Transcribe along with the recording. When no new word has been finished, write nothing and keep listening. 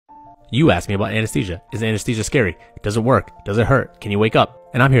You asked me about anesthesia. Is anesthesia scary? Does it work? Does it hurt? Can you wake up?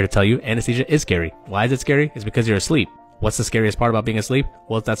 And I'm here to tell you anesthesia is scary. Why is it scary? It's because you're asleep. What's the scariest part about being asleep?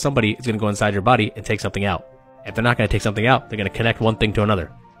 Well, it's that somebody is going to go inside your body and take something out. If they're not going to take something out, they're going to connect one thing to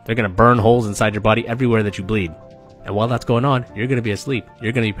another. They're going to burn holes inside your body everywhere that you bleed. And while that's going on, you're going to be asleep.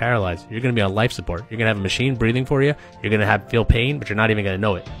 You're going to be paralyzed. You're going to be on life support. You're going to have a machine breathing for you. You're going to feel pain, but you're not even going to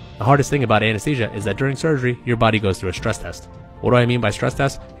know it. The hardest thing about anesthesia is that during surgery, your body goes through a stress test. What do I mean by stress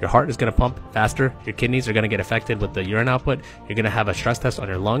test? Your heart is going to pump faster. Your kidneys are going to get affected with the urine output. You're going to have a stress test on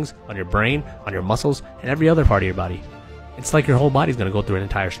your lungs, on your brain, on your muscles, and every other part of your body. It's like your whole body's going to go through an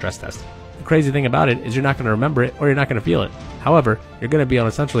entire stress test. The crazy thing about it is you're not going to remember it or you're not going to feel it. However, you're going to be on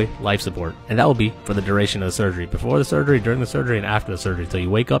essentially life support, and that will be for the duration of the surgery, before the surgery, during the surgery, and after the surgery, until you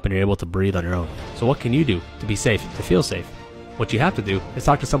wake up and you're able to breathe on your own. So what can you do to be safe, to feel safe? What you have to do is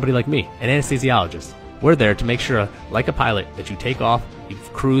talk to somebody like me, an anesthesiologist. We're there to make sure, like a pilot, that you take off, you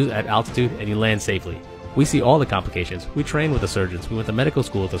cruise at altitude, and you land safely. We see all the complications. We train with the surgeons. We went to medical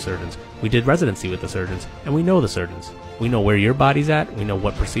school with the surgeons. We did residency with the surgeons, and we know the surgeons. We know where your body's at. We know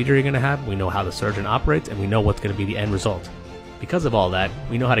what procedure you're going to have. We know how the surgeon operates, and we know what's going to be the end result. Because of all that,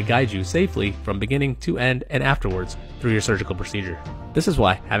 we know how to guide you safely from beginning to end and afterwards through your surgical procedure. This is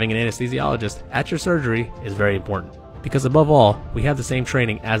why having an anesthesiologist at your surgery is very important. Because above all, we have the same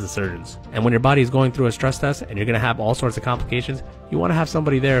training as the surgeons. And when your body is going through a stress test and you're going to have all sorts of complications, you want to have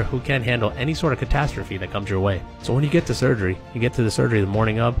somebody there who can handle any sort of catastrophe that comes your way. So when you get to surgery, you get to the surgery the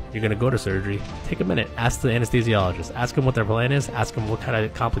morning of, you're going to go to surgery, take a minute, ask the anesthesiologist, ask them what their plan is, ask them what kind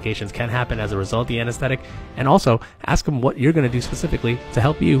of complications can happen as a result of the anesthetic, and also ask them what you're going to do specifically to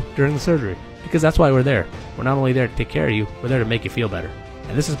help you during the surgery. Because that's why we're there. We're not only there to take care of you, we're there to make you feel better.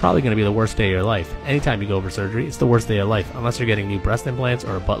 And this is probably going to be the worst day of your life. Anytime you go over surgery, it's the worst day of life, unless you're getting new breast implants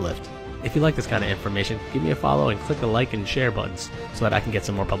or a butt lift. If you like this kind of information, give me a follow and click the like and share buttons so that I can get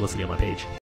some more publicity on my page.